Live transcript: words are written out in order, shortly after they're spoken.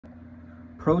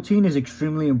Protein is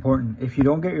extremely important. If you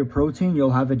don't get your protein, you'll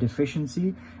have a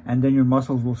deficiency and then your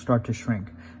muscles will start to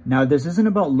shrink. Now, this isn't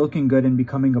about looking good and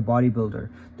becoming a bodybuilder.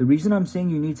 The reason I'm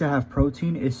saying you need to have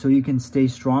protein is so you can stay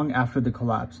strong after the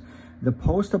collapse. The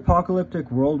post-apocalyptic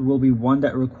world will be one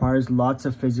that requires lots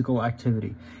of physical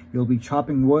activity. You'll be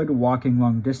chopping wood, walking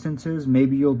long distances,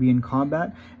 maybe you'll be in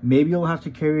combat, maybe you'll have to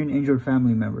carry an injured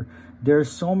family member. There are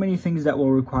so many things that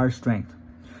will require strength.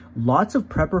 Lots of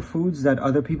prepper foods that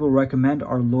other people recommend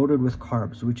are loaded with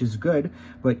carbs, which is good,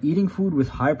 but eating food with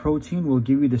high protein will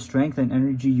give you the strength and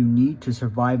energy you need to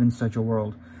survive in such a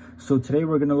world. So today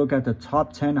we're going to look at the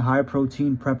top 10 high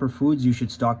protein prepper foods you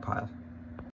should stockpile.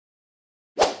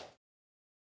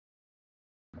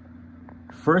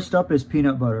 First up is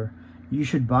peanut butter. You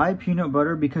should buy peanut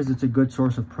butter because it's a good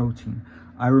source of protein.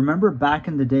 I remember back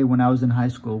in the day when I was in high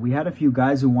school, we had a few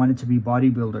guys who wanted to be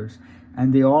bodybuilders,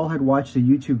 and they all had watched a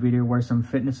YouTube video where some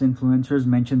fitness influencers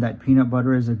mentioned that peanut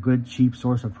butter is a good cheap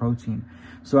source of protein.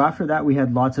 So after that, we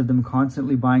had lots of them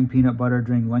constantly buying peanut butter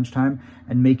during lunchtime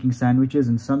and making sandwiches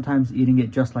and sometimes eating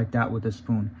it just like that with a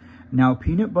spoon. Now,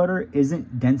 peanut butter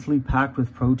isn't densely packed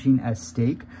with protein as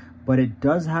steak, but it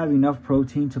does have enough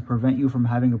protein to prevent you from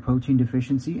having a protein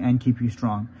deficiency and keep you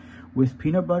strong. With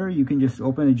peanut butter, you can just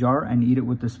open a jar and eat it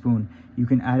with a spoon. You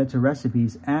can add it to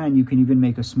recipes, and you can even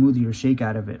make a smoothie or shake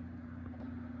out of it.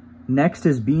 Next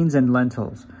is beans and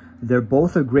lentils. They're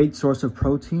both a great source of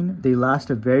protein, they last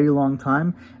a very long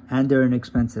time, and they're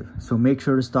inexpensive, so make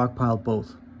sure to stockpile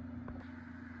both.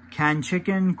 Canned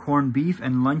chicken, corned beef,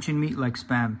 and luncheon meat like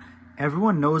Spam.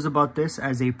 Everyone knows about this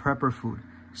as a prepper food.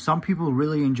 Some people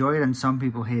really enjoy it and some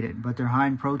people hate it, but they're high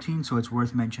in protein, so it's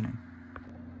worth mentioning.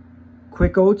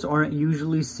 Quick oats aren't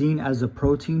usually seen as a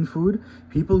protein food.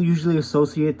 People usually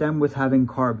associate them with having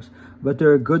carbs, but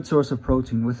they're a good source of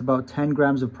protein with about 10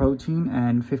 grams of protein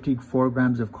and 54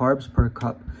 grams of carbs per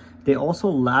cup. They also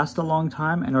last a long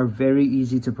time and are very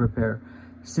easy to prepare.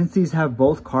 Since these have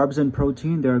both carbs and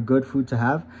protein, they're a good food to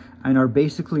have and are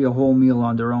basically a whole meal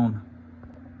on their own.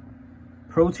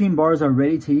 Protein bars are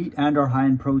ready to eat and are high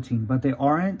in protein, but they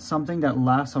aren't something that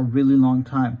lasts a really long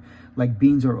time, like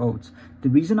beans or oats. The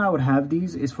reason I would have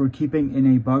these is for keeping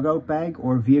in a bug out bag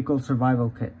or vehicle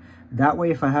survival kit. That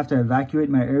way, if I have to evacuate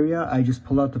my area, I just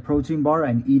pull out the protein bar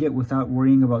and eat it without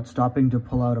worrying about stopping to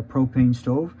pull out a propane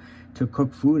stove to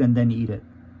cook food and then eat it.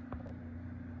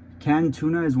 Canned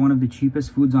tuna is one of the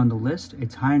cheapest foods on the list.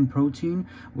 It's high in protein,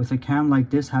 with a can like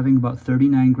this having about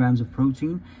 39 grams of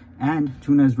protein, and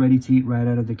tuna is ready to eat right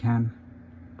out of the can.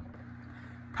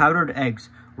 Powdered eggs.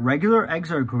 Regular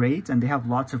eggs are great and they have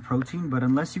lots of protein, but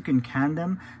unless you can can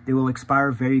them, they will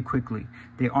expire very quickly.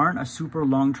 They aren't a super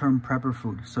long-term prepper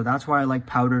food, so that's why I like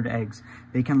powdered eggs.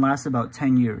 They can last about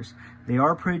 10 years. They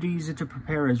are pretty easy to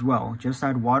prepare as well. Just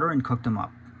add water and cook them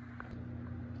up.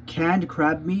 Canned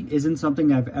crab meat isn't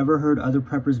something I've ever heard other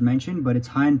preppers mention, but it's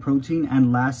high in protein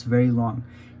and lasts very long.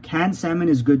 Canned salmon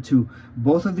is good too.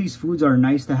 Both of these foods are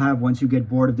nice to have once you get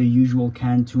bored of the usual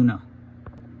canned tuna.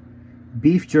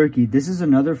 Beef jerky. This is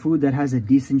another food that has a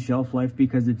decent shelf life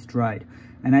because it's dried.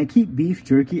 And I keep beef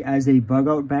jerky as a bug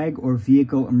out bag or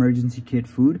vehicle emergency kit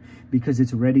food because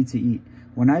it's ready to eat.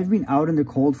 When I've been out in the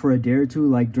cold for a day or two,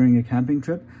 like during a camping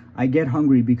trip, I get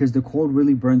hungry because the cold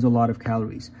really burns a lot of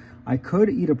calories. I could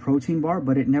eat a protein bar,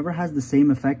 but it never has the same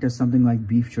effect as something like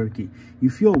beef jerky. You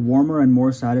feel warmer and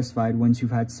more satisfied once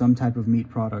you've had some type of meat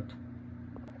product.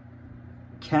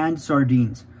 Canned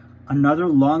sardines. Another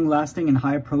long-lasting and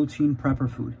high-protein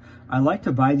prepper food. I like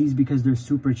to buy these because they're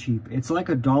super cheap. It's like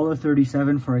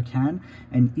 $1.37 for a can,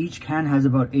 and each can has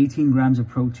about 18 grams of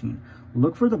protein.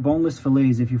 Look for the boneless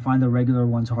fillets if you find the regular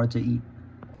ones hard to eat.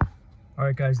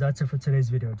 Alright guys, that's it for today's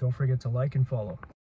video. Don't forget to like and follow.